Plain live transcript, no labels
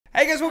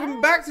Hey guys, welcome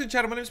back to the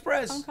channel. My name is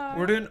Prez. I'm Cara.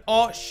 We're doing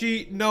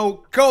Oshi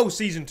no Go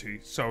Season 2.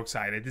 So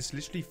excited. This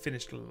literally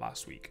finished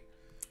last week.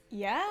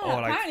 Yeah,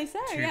 Or like apparently so.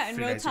 Yeah, in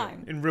 3 real days ago.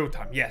 time. In real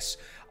time, yes.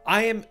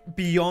 I am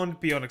beyond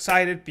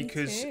excited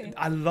because too.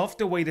 I love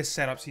the way they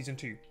set up Season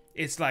 2.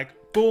 It's like,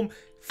 boom,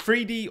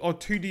 3D or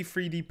 2D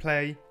 3D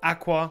play.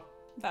 Aqua.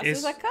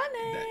 Versus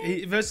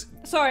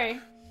Akane. Sorry.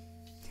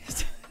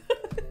 Sorry.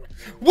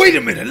 Wait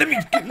a minute.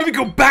 Let me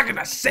go back in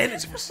that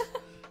sentence.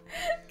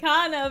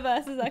 Kana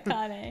versus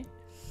Akane.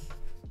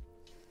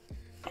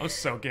 I'm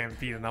so getting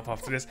beaten up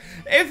after this.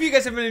 If you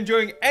guys have been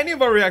enjoying any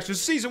of our reactions,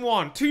 Season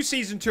 1 to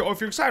Season 2, or if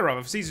you're excited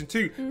rather for Season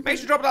 2, make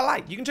sure to drop that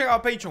like. You can check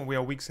out our Patreon. We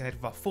are weeks ahead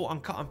of our full,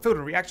 uncut,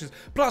 unfiltered reactions.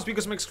 Plus, we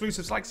got some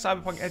exclusives like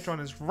Cyberpunk Edge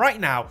Runners right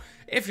now.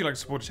 If you'd like to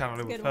support the channel a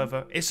little bit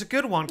further, it's a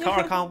good one.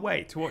 Cara can't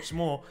wait to watch some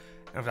more.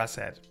 And with that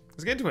said,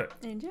 let's get into it.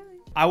 Enjoy.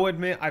 I will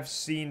admit, I've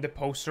seen the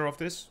poster of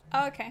this.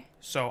 Oh, okay.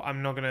 So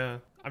I'm not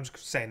gonna... I'm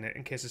just saying it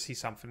in case I see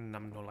something and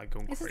I'm not like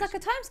going This crazy. is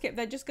like a time skip.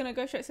 They're just going to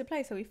go straight to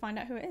play so we find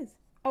out who it is.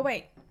 Oh,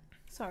 wait.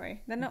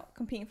 Sorry. They're not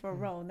competing for a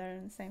role. They're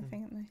in the same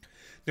thing, aren't they?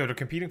 No, they're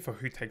competing for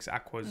who takes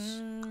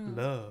Aqua's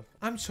love.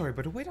 I'm sorry,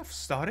 but the way that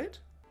started...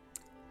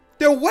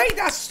 The way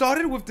that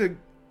started with the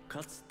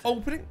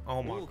opening?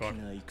 Oh my god.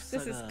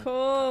 This is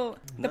cool.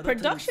 The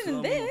production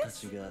in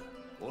this...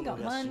 You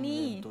got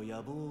money.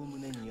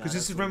 Because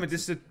this is, remember,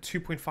 this is a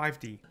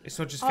 2.5D. It's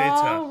not just theatre.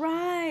 Oh,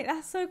 right.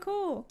 That's so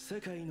cool. This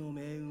is really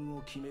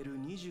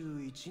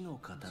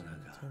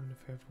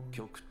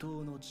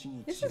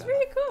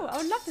cool. I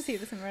would love to see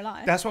this in real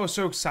life. That's why I was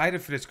so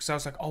excited for this, because I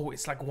was like, oh,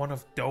 it's like one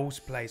of those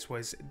plays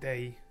where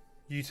they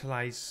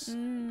utilize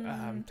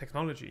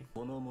technology.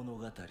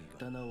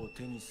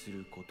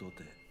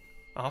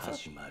 Arthur?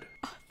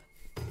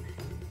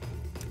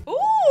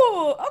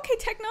 Ooh, okay,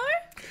 techno.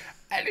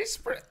 And it's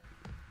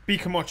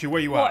Bikamochi,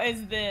 where you at? What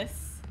is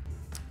this?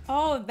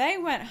 Oh, they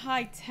went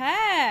high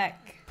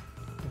tech.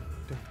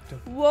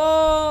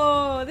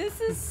 Whoa, this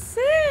is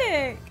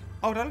sick.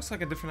 Oh, that looks like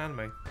a different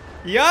anime.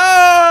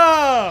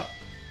 Yeah!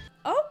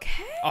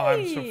 Okay. Oh,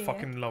 I'm so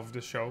fucking love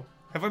this show.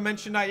 Have I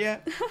mentioned that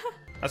yet?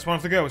 That's one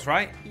of the girls,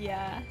 right?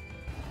 Yeah.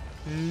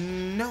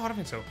 No, I don't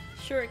think so.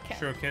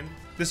 Shuriken.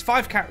 There's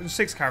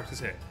 6 characters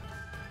here.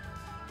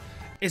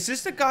 Is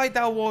this the guy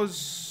that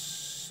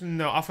was...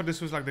 No, I thought this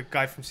was like the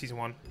guy from Season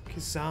 1.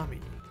 Kizami.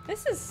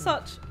 This is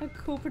such a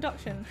cool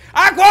production.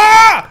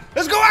 Aqua!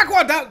 Let's go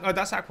Aqua!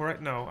 That's Aqua,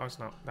 right? No, I was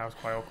not. That was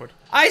quite awkward.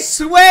 I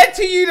swear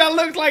to you that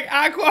looked like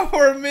Aqua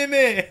for a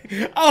minute.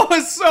 I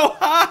was so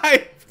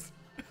hyped.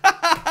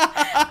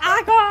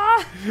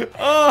 Aqua!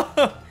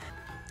 Oh.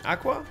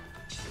 Aqua?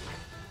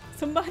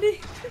 Somebody?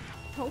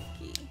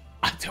 Toki.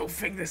 I don't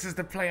think this is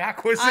the play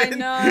Aqua's I in.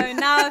 know,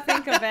 now I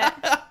think of it.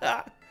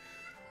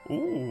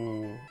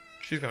 Ooh.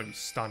 She's going to be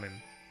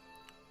stunning.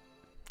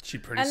 She's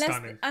pretty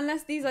stunning.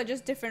 Unless these are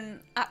just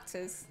different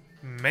actors.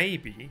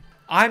 Maybe.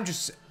 I am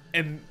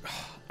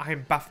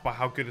baffled by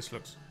how good this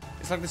looks.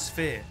 It's like the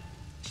sphere.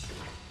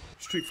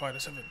 Street Fighter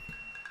 7.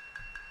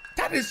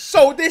 This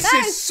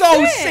is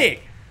so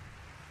sick.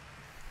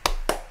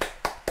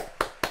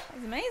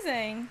 That's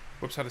amazing.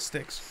 Whoops out of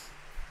sticks.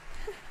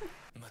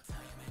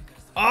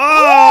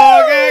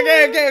 Oh,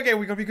 okay.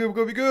 We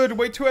gotta be good.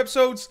 Wait 2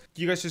 episodes.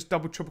 You guys just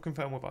triple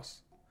confirm with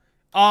us.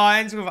 Oh,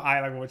 ends with I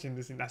like watching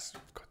this thing. That's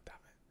god damn it.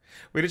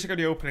 We're gonna check out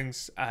the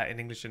openings in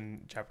English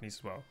and Japanese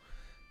as well.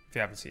 If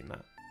you haven't seen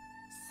that.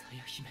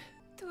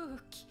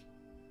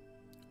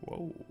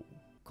 Whoa.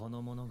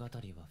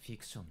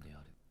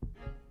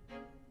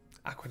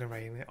 Aqua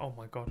narrating it. Oh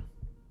my god.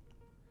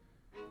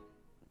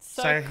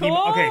 So Sayahime. cool.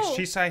 Okay,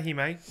 she's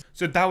Sayahime.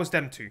 So that was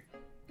them 2.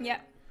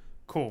 Yeah.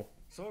 Cool.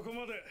 Ooh,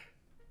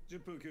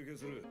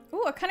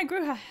 I kind of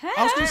grew her hair.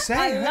 I was gonna say.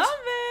 I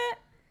love it.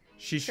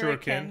 She's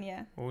Shuriken.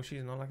 Yeah. Oh,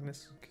 she's not like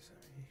this.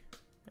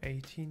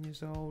 18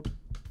 years old.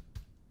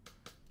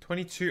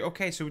 22.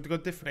 Okay, so we've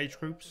got different age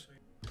groups.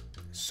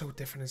 So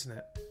different, isn't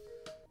it?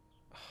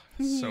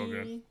 Oh, so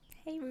good.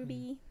 Hey,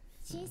 Ruby.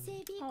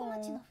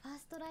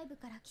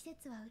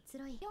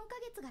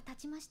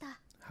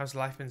 How's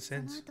life been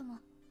since?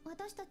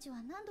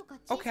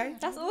 Okay.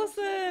 That's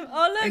awesome.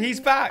 Oh, look. And he's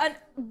back. A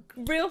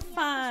real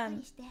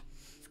fan.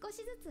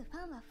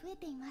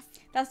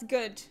 That's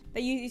good.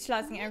 They're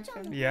utilizing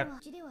everything. Yeah.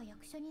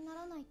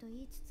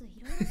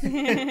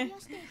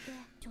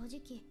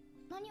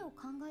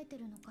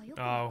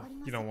 Oh,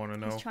 you don't want to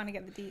know. He's trying to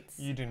get the deets.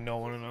 You do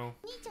not want to know.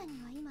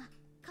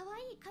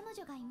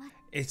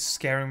 It's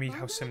scaring me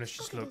how similar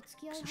she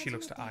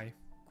looks to Ai.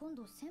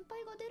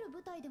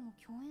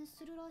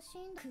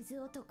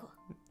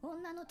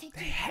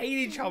 They hate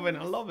each other and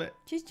I love it.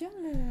 She's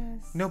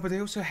jealous. No, but they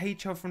also hate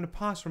each other from the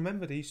past.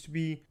 Remember, they used to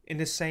be in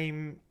the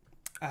same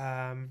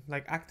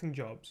like acting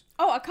jobs.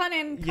 Oh, Akane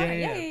and Cara.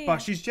 Yeah.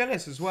 But she's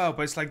jealous as well.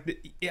 But it's like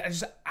it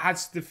just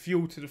adds the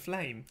fuel to the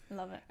flame.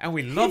 Love it. And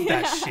we love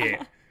that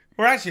shit.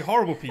 We're actually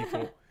horrible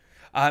people.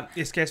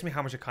 It scares me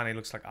how much Akane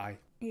looks like Ai.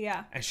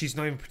 Yeah. And she's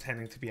not even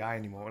pretending to be Ai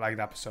anymore, like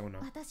that persona.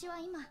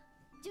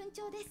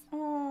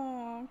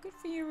 Oh, good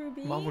for you,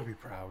 Ruby. Mom would be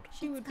proud.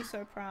 She would be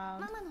so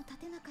proud.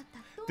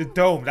 The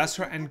dome, that's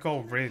her end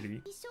goal,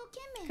 really.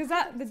 Because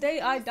the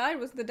day I died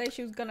was the day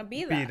she was gonna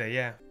be there. Be there,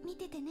 yeah.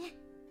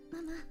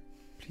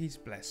 Please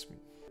bless me.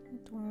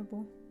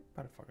 Adorable.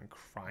 About to fucking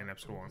cry in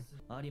episode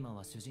 1. 有馬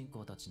は主人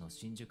公たちの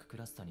新宿ク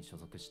ラスターに所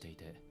属してい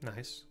て、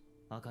 Nice.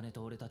 茜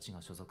と俺たち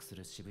が所属す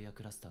る渋谷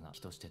クラスターが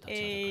起として立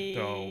ち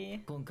はだかる。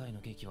 Hey. 今回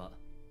の劇は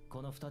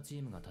この2チ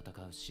ームが戦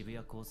う渋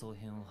谷構想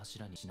編を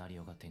柱にシナリ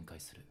オが展開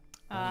する。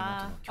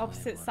 Ah,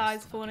 opposite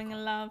sides falling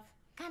in love.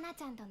 かな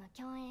ちゃんとの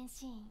共演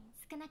シーン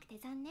少なくて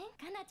残念。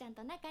かなちゃん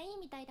と仲いい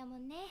みたいだも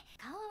んね。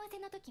顔合わせ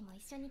の時も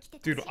一緒に来て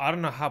たし。 Dude, I don't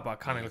know how, but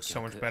Akane looks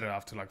so much better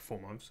after like 4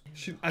 months.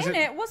 She, as Isn't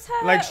in, it? What's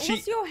her? like,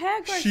 what's your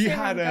hair growth she serum,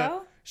 had a,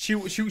 girl?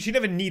 she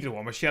never needed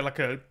one, but she had like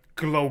a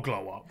glow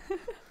up.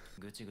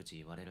 ぐちぐち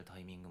言われるタ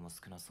イミングも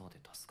少なそうで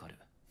助かる。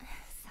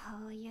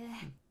そういう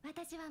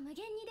私は無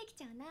限にでき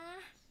ちゃうな。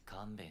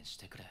勘弁し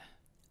てくれ。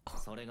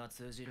それが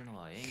通じるの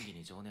は演技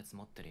に情熱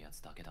持ってるやつ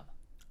だけだ。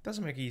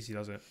 Doesn't make it easy,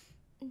 does it?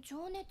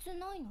 情熱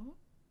ないの？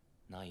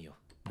ないよ。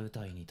舞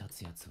台に立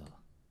つやつは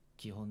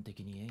基本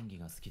的に演技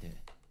が好きで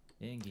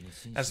演技に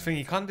真摯 That's the thing,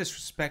 you can't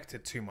disrespect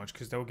it too much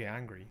because they'll get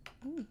angry.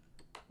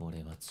 俺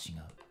は違う。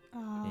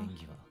 Ah, 演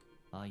技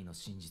は愛の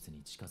真実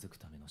に近づく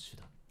ための手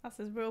段。 that's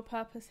his real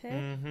purpose here.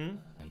 Mm-hmm.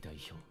 大代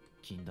表、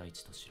金田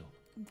一としろ。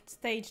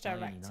 Stage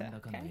愛に director. 何ら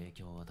かの Okay. 影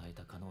響を与え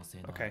た可能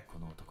性のあ Okay. るこ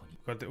の男に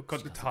Got the 近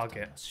づくため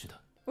target. の手段。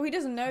 Well, he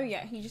doesn't know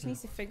yet. He just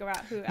needs to figure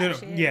out who it No, no,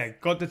 actually is. yeah,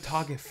 got the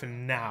target for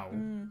now.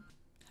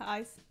 Her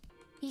eyes.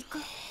 行く。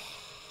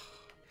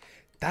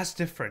That's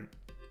different.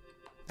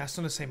 That's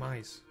not the same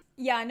eyes.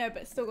 Yeah, I know,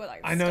 but it's still got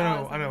like. The I know,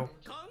 scars I and- know.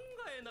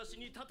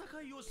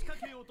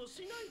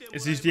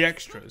 Is these the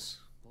extras?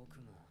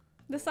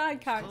 The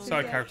side characters.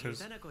 Side yeah.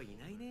 characters.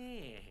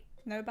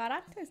 No bad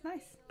actors.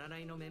 Nice.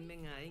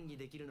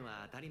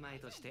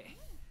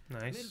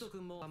 Nice.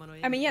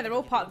 I mean, yeah, they're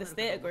all part of this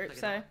theatre group,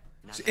 so.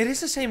 So it is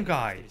the same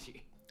guy.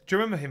 Do you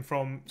remember him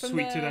from From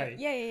Sweet the- Today?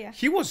 Yeah, yeah, yeah.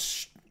 He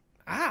was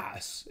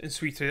ass in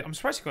Sweet Today. I'm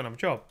surprised he got another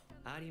job.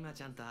 有馬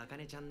ちゃんと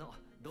茜ちゃんの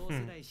同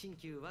世代新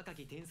旧若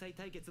き天才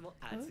対決も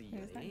熱いよ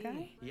Oh, who's that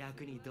ね。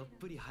役にどっ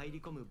ぷり入り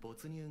込む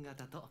没入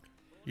型と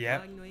Yeah.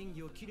 周りの演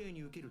技をきれい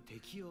に受ける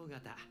適応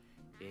型。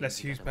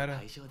 Let's use better.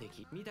 相性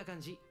的。見た感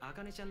じ、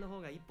茜ちゃんの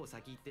方が一歩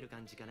先行ってる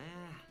感じかな。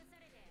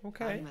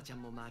 Okay. 有馬ちゃ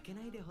んも負け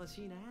ないでほ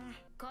しいな。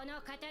この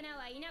刀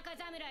は田舎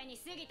侍に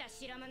過ぎた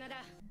代物だ。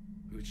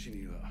うち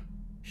には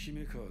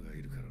姫川が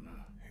いるからな。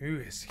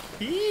 Who is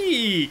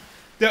he?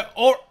 The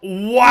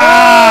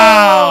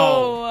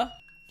wow! Oh.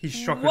 He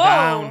struck her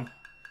Whoa. down.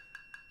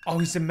 Oh,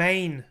 he's the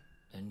main.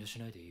 遠慮し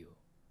ないでいいよ。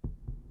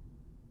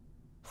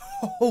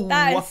 Oh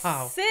That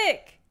wow! is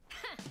sick.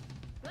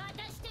 渡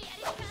し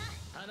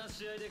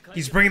てやるか。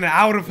 He's bringing it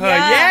out of her.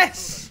 Yeah.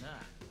 Yes. わ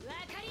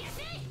かりや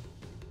すい。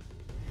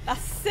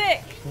 That's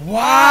sick.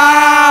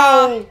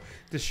 Wow!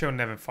 This show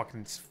never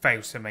fucking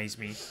fails to amaze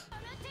me. こ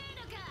の程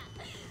度か。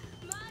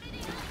まるで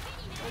賭けにね。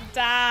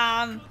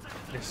 Damn.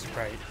 This is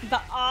great. The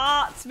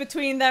arts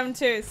between them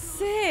two is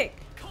sick.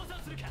 こ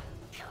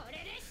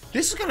れです。 This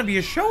is gonna be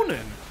a shonen.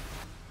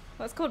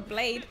 Well, it's called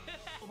Blade.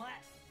 お前、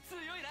強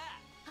いな。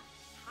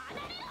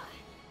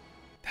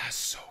 That's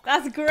so good.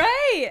 That's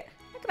great.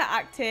 Look at that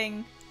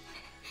acting.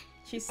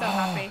 She's so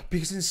happy.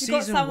 Because in She's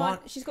got season someone. 1,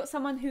 She's got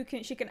someone who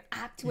she can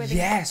act with.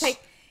 Yes. And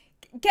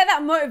get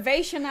that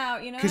motivation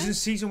out. You know. because in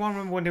season 1,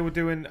 remember when they were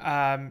doing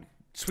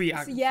Sweet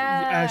Act?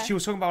 Yeah. She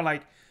was talking about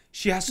like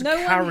she has to No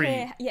carry. one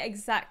here. Yeah,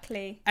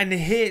 exactly. And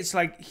here it's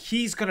like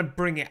he's gonna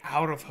bring it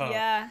out of her.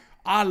 Yeah.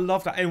 I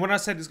love that. And when I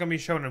said it's gonna be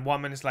shown in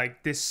 1 minute, it's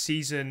like this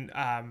season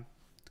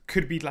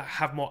could be like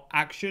have more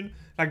action.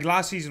 Like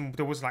last season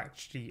there was like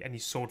actually any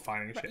sword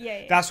fighting and shit. Yeah,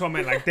 yeah. That's what I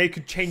meant. Like they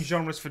could change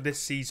genres for this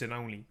season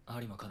only.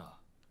 有馬かな。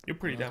 You're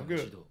pretty damn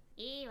good.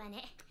 いいわ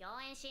ね。共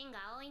演シーンが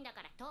多いんだ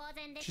から当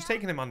然でし She's ょ。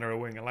 taking him under her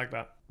wing. I like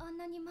that. あん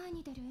なに前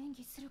に出る演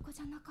技する子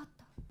じゃなかっ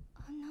た。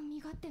あんな身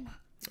勝手な。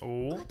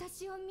 Oh,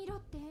 私を見ろ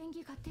って演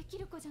技ができ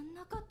る子じゃ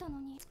なかった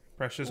のに。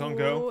 pressure's on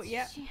go. Oh,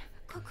 yeah.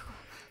 覚悟。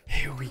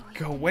 Here we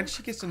go. When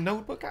she gets the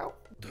notebook out,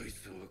 どい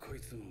つもこ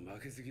いつも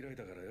負けず嫌い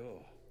だから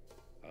よ。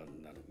あ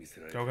んなの見せ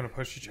られて they're gonna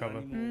push each other.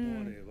 何も思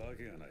わねえわ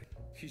けがない。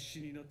必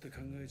死になって考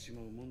えち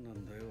まうもんな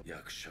んだよ。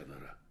役者な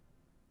ら。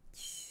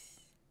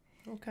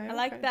 Okay. I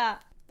like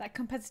that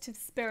competitive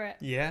spirit.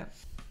 Yeah.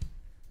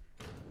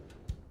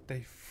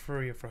 Day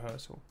 3 of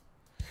rehearsal.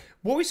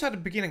 What we said at the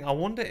beginning, I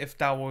wonder if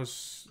that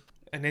was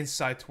an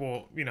insight to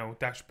what, you know,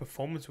 the actual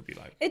performance would be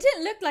like. It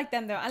didn't look like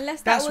them though,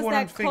 unless That's that was what their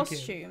I'm thinking.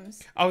 costumes.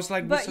 I was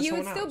like, was But there you would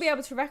someone still else? be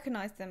able to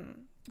recognize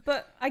them.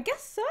 But I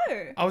guess so.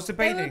 I was They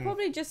debating. were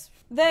probably just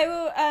they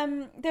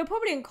were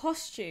probably in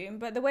costume,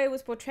 but the way it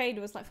was portrayed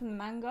was like from the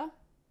manga.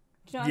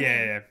 Do you know what I mean?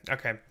 Yeah, yeah,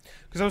 okay.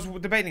 Because I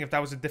was debating if that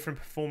was a different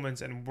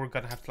performance and we're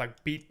gonna have to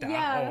like beat that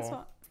Yeah, or that's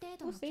what. 程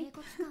度の警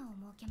告期間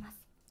を設けます。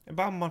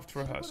 about a month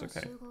to 昼 rehearse. 頃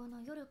Okay. 集合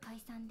の夜解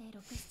散で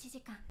6、7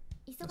時間。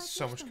忙 That's し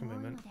so い much 人も多い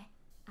commitment. ので、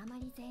あま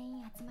り全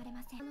員集まれ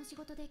ません。この仕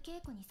事で稽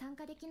古に参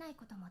加できない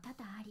ことも多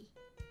々あり、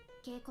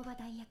稽古場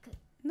代役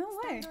No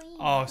スタン way. ドイン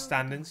Oh, の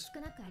stand-ins. 少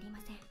なくありま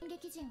せん。演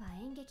劇人は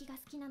演劇が好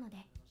きなので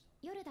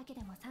夜だけ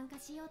でも参加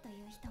しようとい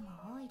う人も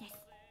多いです。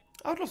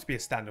 I'd love to be a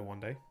stand-in one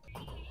day.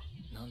 ここ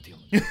なんて読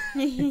む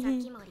のさっ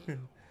き森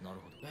なる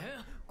ほど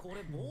こ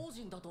れ盲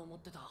人だと思っ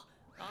てた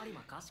有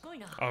馬賢い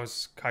な Oh,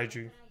 it's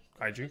kaiju.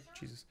 Kaiju?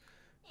 Jesus.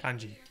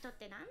 Kanji. 人っ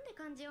てなんで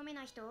漢字読め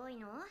ない人多い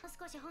の？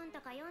少し本と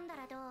か読んだ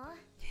らどう？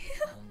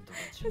何度か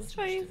ちまち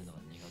ましてるのが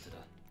苦手だ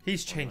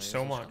He's changed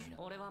so much.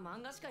 俺は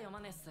漫画しか読ま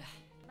ねえっす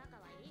バカ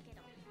はいいけ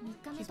ど。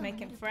3日目 She's となる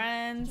making と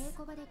friends. 稽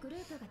古場でグル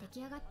ープが出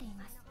来上がってい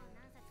ます。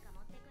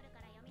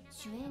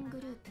主演グ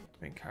ループ、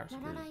 Main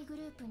character ララ group. ライグ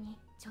ループに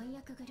ちょい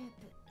役グルー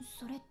プ、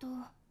それと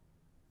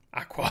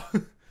Aqua.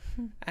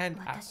 And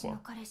私の Aqua.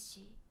 彼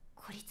氏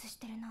孤立し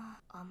てるな。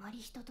あまり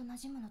人と馴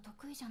染むの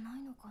得意じゃな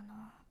いのか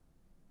な。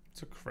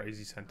 It's a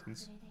crazy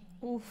sentence.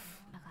 Oof.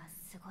 が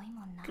すごい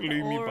もんな。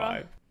 Gloomy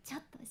Aura. vibe. ちょ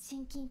っと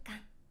親近感。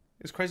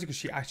 It's crazy because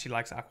she actually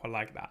likes Aqua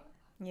like that.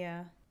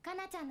 Yeah. か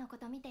なちゃんのこ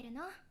と見てる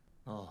の？あ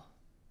あ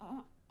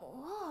あ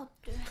あっ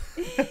て。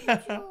じ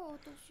ゃあ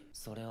私。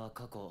それは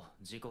過去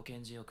自己顕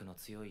示欲の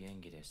強い演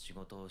技で仕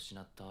事を失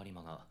った有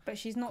馬が But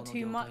she's not この too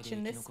業界 much で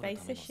in 生き this 残る space,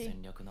 ため is の she?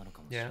 戦略なの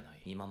かもしれない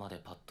今ま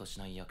でパッとし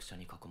ない役者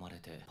に囲まれ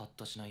てパッ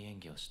としない演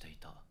技をしてい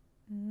た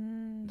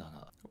Mm. だ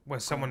が When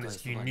someone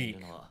is 今回そばにいる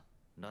unique. のは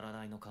ララ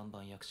ライの看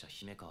板役者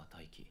姫川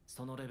大輝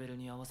そのレベル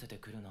に合わせて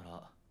くるな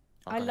ら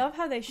I love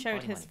how they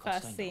showed his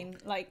first scene,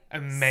 like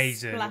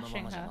Amazing. このま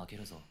splashing まじゃ her. 負け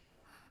るぞ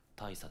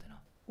大差でな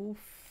Oof.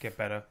 Get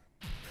better.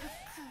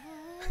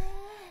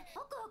 ア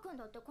クア君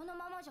だってこの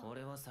ままじゃん。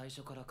俺は最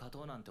初から勝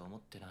とうなんて思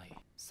ってない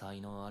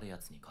才能あるや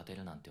つに勝て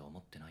るなんて思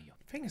ってないよ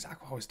The thing is,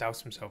 Aqua always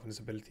doubts himself and his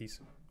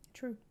abilities.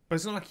 True. But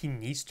it's not like he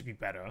needs to be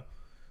better.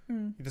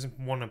 He doesn't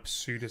want to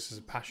pursue this as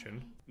a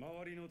passion.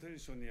 周りのテン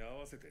ションに合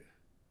わせて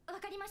わ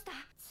かりました。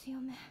強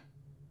め。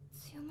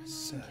強めの演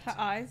技。 Her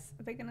eyes,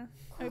 are they gonna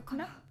こうか open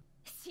な up?。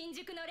新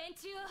宿の連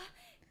中を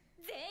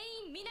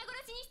全員皆殺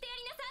しにしてや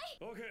りなさ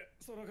い。オッケ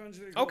ーその感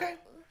じでいこう Okay.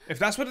 If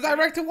that's what the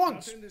director ラ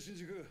wants. テンで新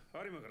宿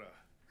有馬からは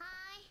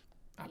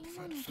I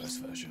prefer the first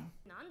version. ーい。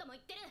何度も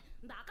言ってる。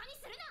バカに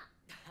するな。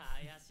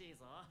怪しい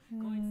ぞ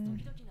こい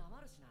つ時々な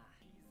まるしな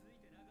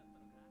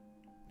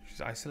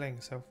She's isolating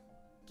herself.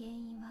 原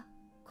因は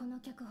この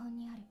脚本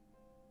にある。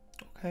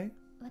 Okay.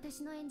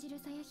 私の演じる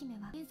さや姫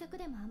は原作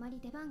でもあまり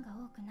出番が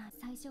多くない。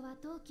最初は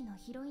同期の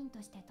ヒロイン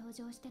として登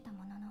場してた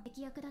ものの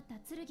敵役だった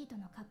剣と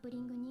のカップリ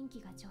ング人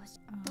気が上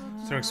昇。同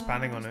期 So の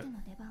expanding on と it. して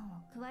の出番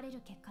を食われる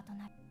結果と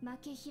なる。負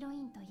けヒロ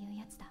インという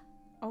やつだ。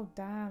 Oh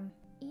damn.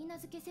 言い名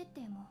付け設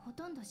定もほ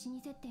とんど死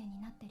に設定に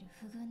なってる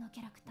不遇の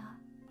キャラクター。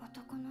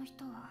男の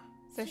人は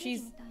So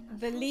she's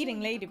the leading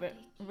lady, but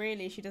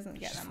really she doesn't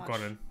get She's that much.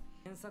 forgotten.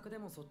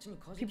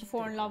 People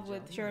fall in love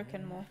with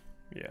Shuriken more.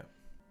 Yeah.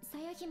 さ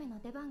や姫の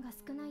出番が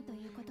少ないと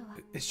いうことは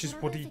It's just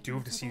what do you do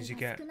with the scenes you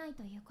get? 少ない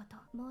ということ。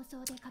妄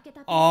想で欠け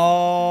た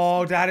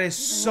Oh, that is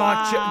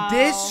such a...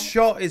 This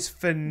shot is That is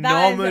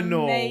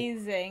phenomenal.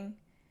 amazing.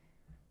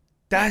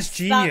 That's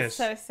genius.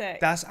 That's so sick.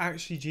 That's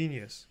actually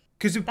genius.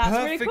 Because it That's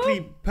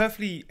really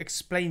perfectly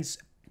explains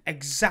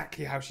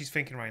exactly how she's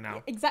thinking right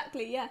now.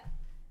 Exactly, yeah.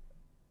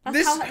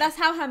 This- That's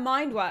how her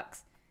mind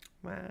works.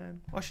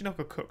 Man,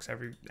 Oshinoko cooks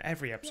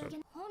every episode.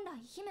 本来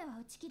姫は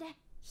内気で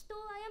人を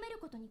殺める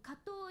ことに葛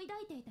藤を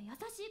抱いていた優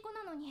しい子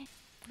なのに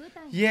舞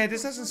台に Yeah,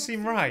 this doesn't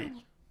seem right.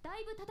 だ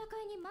いぶ戦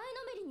いに前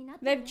のめりになっ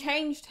て They've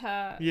changed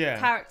her Yeah.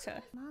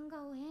 character. 漫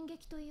画を演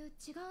劇という違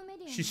うメ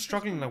ディアに She's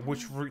struggling like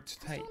which route to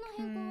多 take. 少の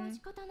変更は仕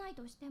方ない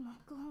としても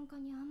脚本家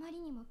にあまり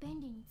にも便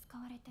利に使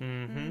われてる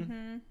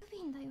Mm-hmm. 不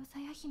憫だよさ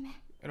や姫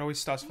It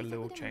always starts with a 原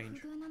little 作でも change.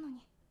 不遇なのに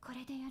こ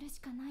れでやるし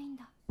かないん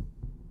だ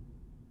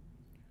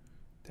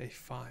Day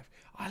 5.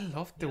 I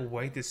love the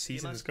way this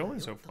season is going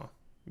so far.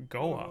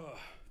 Goa.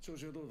 調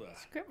子はどうだ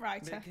Scriptwriter.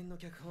 別件の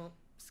脚本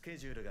スケ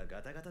ジュールが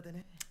ガタガタで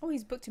ね Oh,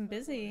 he's booked him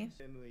busy.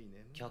 眠い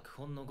ね脚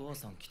本のゴア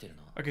さん来てる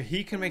な Okay,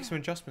 he can make some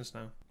adjustments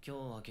now. 今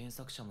日は原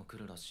作者も来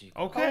るらしい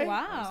Oh, Okay. 挨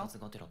wow. 拶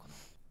がてらか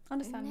な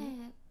Understand.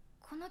 ねえ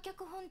この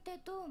脚本って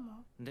どう思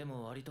うで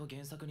も割と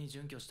原作に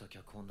準拠した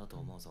脚本だと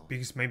思うぞ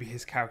Because maybe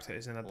his character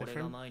isn't that 俺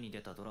が different. 前に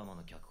出たドラマ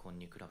の脚本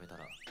に比べた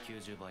ら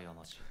90倍は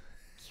マシ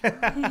だっ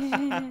たも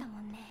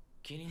んね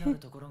気になる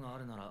ところがあ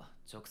るなら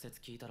直接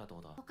聞いたらど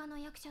うだ他の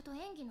役者と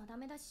演技のダ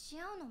メ出しし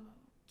合うのも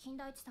金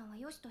田一さんは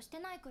良しとして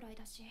ないくらい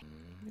だし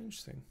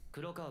Interesting.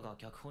 黒川が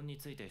脚本に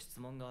ついて質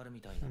問があるみ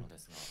たいなので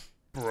す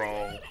が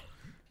Bro.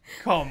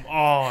 Come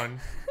on.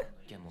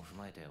 意見も踏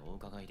まえてお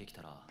伺いでき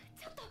たら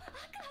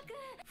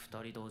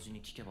二人同時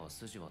に聞けば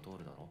筋は通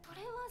るだろ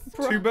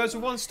それは Two birds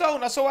with one stone.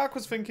 That's what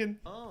Aqua's thinking.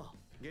 ああ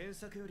原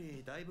作よ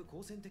りだいぶ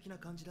好戦的な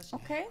感じだし、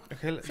ね、 Okay.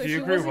 Okay, So do she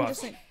you agree with wasn't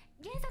us? just like,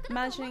 原作だとも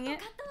っ imagining と it. 葛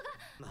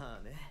藤がま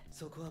あね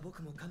そこは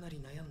僕もかなり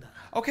悩んだ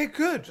Okay,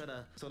 good. た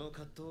だその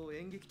葛藤を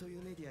演劇とい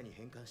うメディアに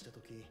変換した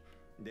時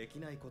でき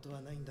ないことは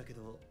ないんだけ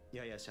ど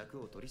やや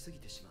尺を取りすぎ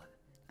てしまう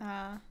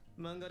Ah.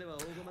 漫画では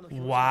大駒の表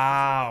情 Wow.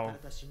 書かれ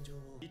た心情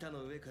を板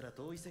の上から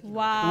遠い席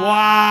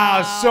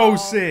Wow, so な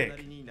sick.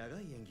 りに長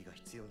い演技が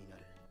必要にな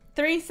る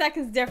 3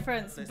 seconds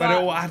difference, But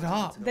it will but add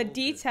up. the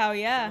detail,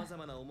 yeah. 様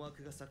々な思思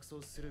惑が錯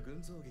綜する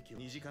群像劇を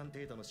2時間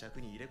程度の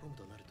尺に入れ込む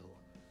となると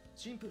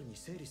シンプルに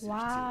整理する必要が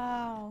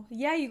あ Wow.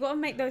 Yeah, you gotta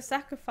make those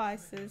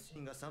sacrifices.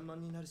 る。が散漫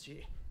になる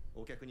し、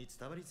お客に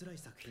伝わりづらい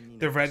作品に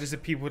The なる。 red is the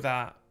people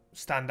that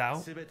stand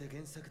out. すべて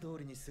原作通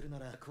りにするな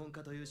ら脚本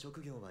家という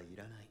職業はい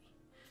らない。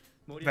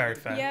 Very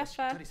fair. Yeah, しっ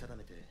かり定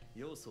めて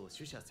要素を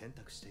取捨選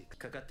択していく。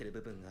かかってる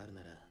部分がある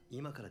なら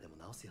今からでも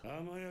直すよ。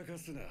甘やか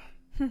すな。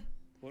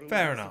俺も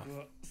Fair 原作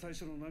は最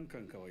初の何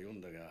巻かは読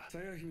んだが、さ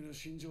や姫の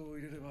心情を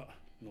入れれば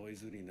ノイ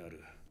ズにな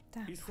る。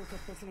 Damn. いっそ活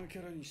発なキ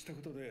ャラにした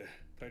ことで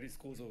対立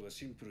構造が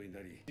シンプルにな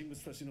り、人物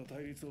たちの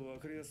対立を分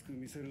かりやすく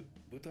見せる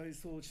舞台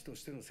装置と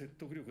しての説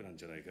得力なん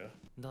じゃないか。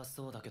だ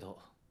そうだけど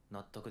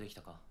納得でき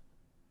たか？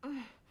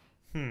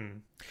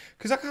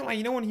 Because I can't like,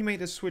 you know when he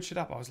made us switch it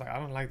up, I was like, I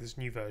don't like this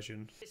new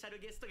version. スペシャル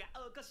ゲストが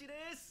お越しで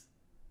す。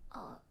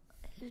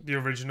 The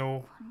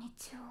original, こんに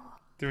ちは。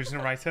 the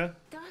original writer.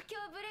 東京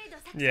ブレイド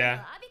作 Yeah.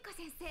 者のアビコ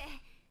先生。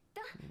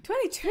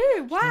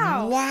 22.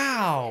 Wow.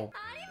 Wow. 今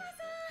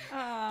日 Ah.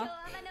 はの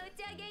打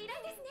ち上げ以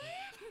来ですね。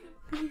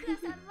アク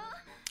アさんも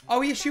Oh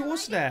yeah, she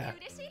was there.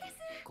 嬉しいです。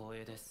光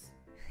栄です。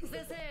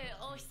先生、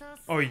お久しぶり。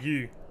 Oh,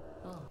 you.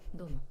 あ、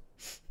どうも。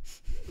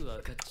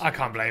I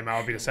can't blame her.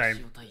 I'll be the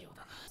same.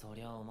 そ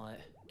りゃお前、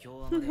今日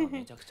はまでは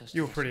めちゃくちゃして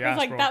You're pretty It was ass,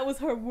 like bro. that was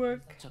her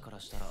work. ちゃから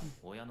したら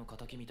親の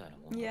敵みたいな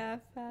もんだ。 Yeah,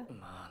 fair.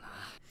 まあな。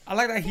 I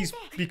like that he's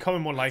becoming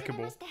more はじめ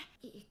likable. まして。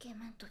イケ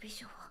メンと美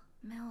女は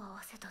目を合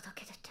わせただ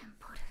けでテン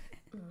ポる。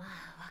ま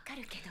あ、わか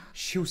るけど。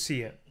 She'll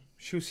see it.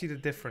 She'll see the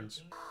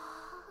difference.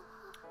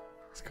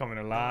 It's coming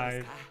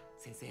alive.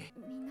 先生。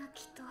みんな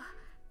きっと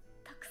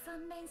たくさ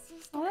ん練習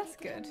して Oh, くれ that's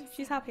てるん good. で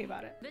す She's happy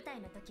about it. 舞台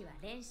の時は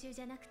練習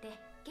じゃなくて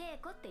稽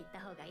古って言った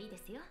方がいいで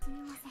すよ。すみ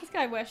ません。 This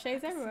guy wears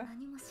shades 私 everywhere.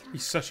 何も知らない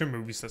He's such a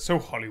movie star. So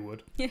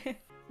Hollywood.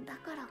 だ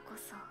からこ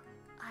そ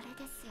あれ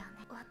ですよ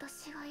ね。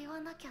私が言わ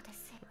なきゃで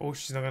すよ。 Oh,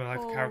 she's not gonna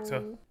like the character.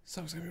 Oh.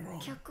 Sounds gonna be wrong.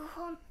 脚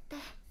本って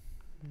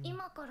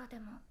今からで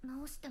も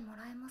直しても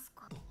らえます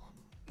か？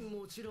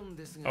もちろん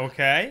ですが。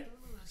 Okay.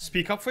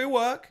 Speak up for your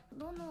work.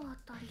 どのあ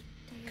たりっ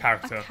ていう A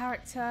Character.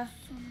 character.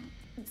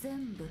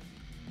 全部。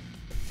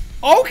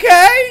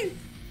 Okay.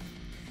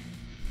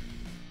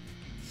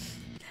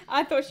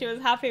 I thought she was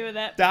happy with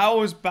it. That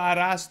was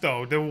badass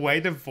though. The way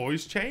the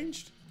voice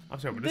changed. I'm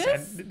sorry, but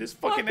this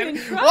fucking fucking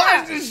ending. trash.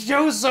 Why is this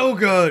show so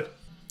good?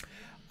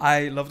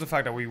 I love the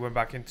fact that we went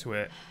back into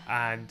it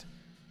and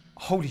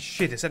holy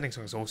shit, this ending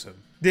song is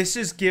awesome. This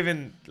is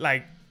given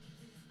like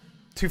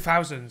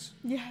 2000s.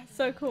 Yeah,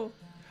 so cool.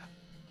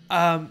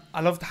 I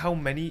loved how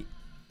many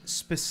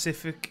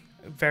specific,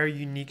 very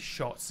unique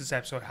shots this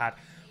episode had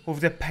with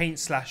the paint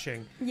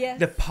slashing, Yes.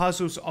 the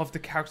puzzles of the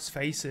characters'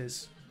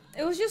 faces.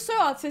 It was just so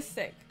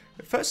artistic.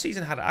 The first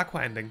season had an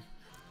Aqua ending.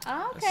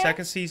 Ah, The okay.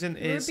 second season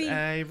is Ruby.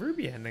 a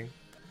Ruby ending.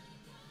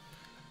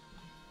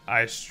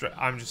 I'm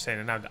just saying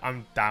it now.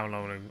 I'm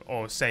downloading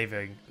or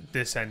saving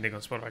this ending on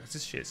Spotify because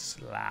this shit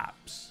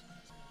slaps.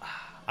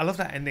 I love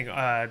that ending.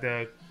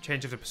 The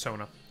change of the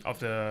persona of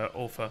the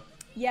author.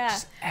 Yeah,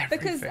 Just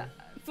because everything.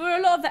 for a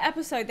lot of the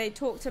episode they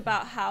talked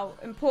about how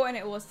important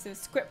it was to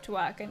script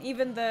work, and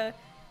even the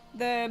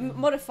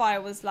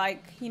modifier was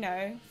like, you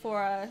know,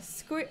 for a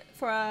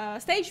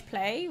stage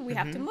play we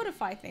have to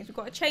modify things. We've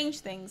got to change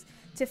things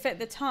to fit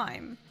the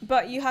time,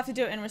 but you have to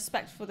do it in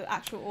respect for the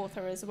actual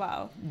author as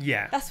well.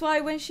 Yeah. That's why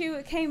when she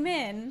came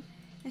in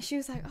and she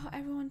was like, oh,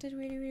 everyone did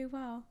really, really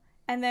well,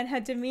 and then her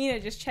demeanor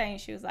just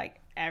changed. She was like,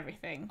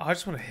 everything. I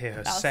just want to hear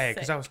her That was say it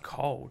because sick. that was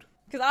cold.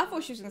 Because I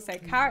thought she was going to say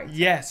character.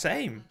 Yeah,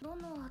 same. ど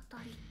のあ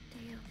たりって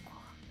いう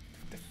か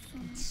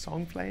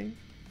Song playing.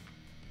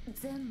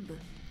 全部。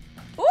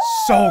 Ooh!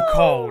 So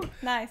cold.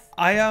 Nice.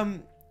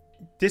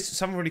 This is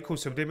something really cool.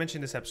 So they mentioned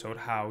in this episode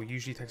how it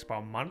usually takes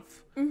about a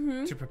month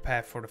to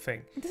prepare for the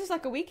thing. This was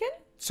like a weekend?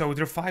 So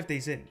they're 5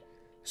 days in.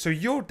 So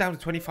you're down to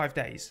 25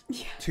 days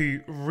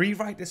to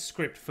rewrite the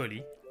script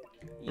fully,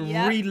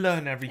 Yeah.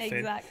 relearn everything.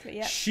 Exactly,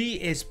 yeah. She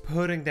is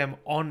putting them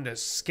on the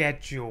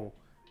schedule.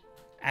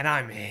 And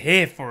I'm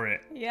here for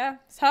it. Yeah,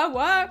 it's her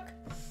work.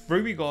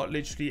 Ruby got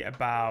literally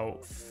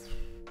about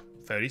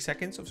 30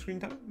 seconds of screen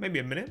time, maybe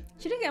a minute.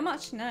 She didn't get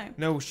much, no.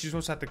 No, she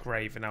just had the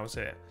grave, and that was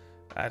it.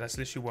 That's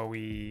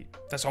literally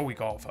that's all we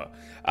got of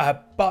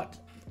her. But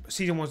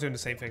season one's doing the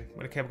same thing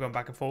when it kept going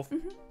back and forth.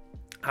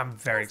 I'm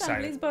very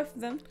excited. Please, both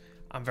of them.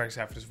 I'm very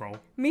excited for this role.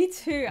 Me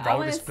too. I Role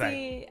want to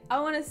display. see. I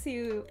want to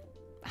see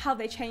how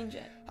they change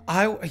it.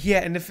 Yeah,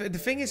 and the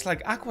thing is,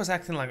 like, Aqua's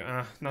acting like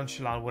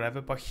nonchalant, whatever,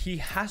 but he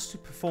has to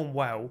perform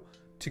well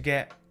to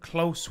get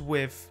close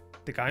with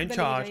the guy in The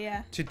charge leader,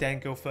 yeah. to then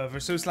go further.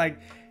 So it's like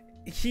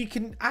he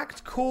can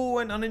act cool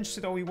and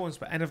uninterested all he wants,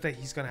 but end of the day,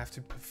 he's gonna have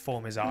to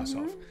perform his ass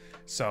off.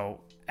 So,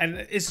 and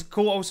it's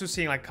cool also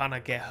seeing like Kana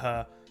get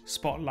her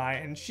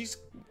spotlight, and she's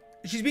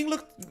being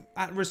looked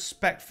at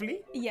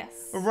respectfully Yes.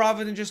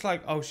 rather than just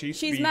like, oh,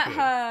 she's met good.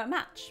 her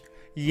match.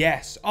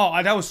 Yes.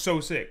 Oh, that was so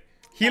sick.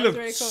 He That was looked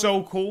really cool.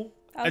 so cool.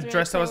 That was really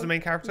Addressed her as cool. the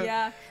main character.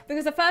 Yeah,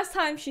 because the first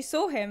time she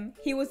saw him,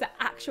 he was the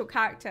actual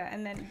character,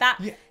 and then that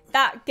Yeah.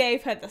 that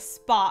gave her the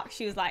spark.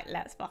 She was like,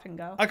 "Let's fucking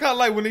go." I can't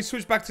lie, when he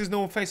switched back to his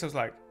normal face, I was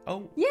like,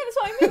 Oh, Yeah, that's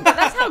what I mean. But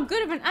that's how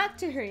good of an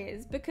actor he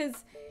is,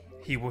 because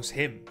he was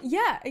him.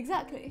 yeah,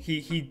 exactly.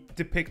 He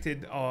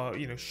depicted or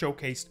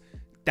showcased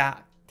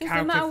that Doesn't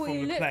character matter what from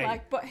you the look play.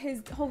 like, but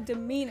his whole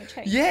demeanor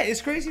changed. Yeah,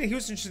 it's crazy. He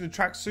was interested in a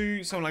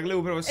tracksuit, something like a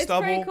little bit of a It's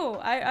stubble. pretty cool.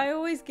 I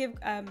always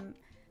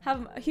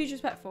have a huge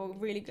respect for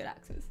really good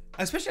actors.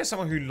 Especially as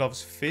someone who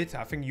loves theatre,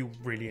 I think you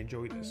really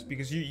enjoy Mm. this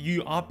because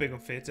you are big on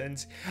theatre,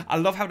 and I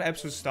love how the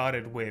episode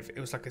started with it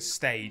was like a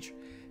stage,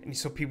 and you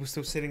saw people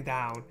still sitting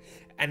down,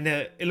 and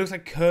it looks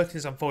like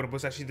curtains unfolded, but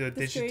it's actually the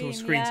digital screen,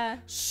 screens. yeah.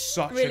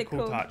 Such Really a cool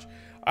cool. touch.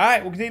 All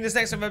right, we'll continue this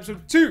next time,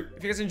 episode 2.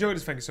 If you guys enjoyed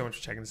this, thank you so much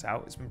for checking this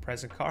out. It's been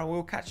Prez and Cara.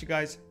 We'll catch you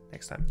guys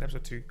next time, in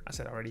episode 2. I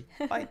said it already.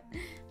 Bye.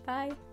 Bye.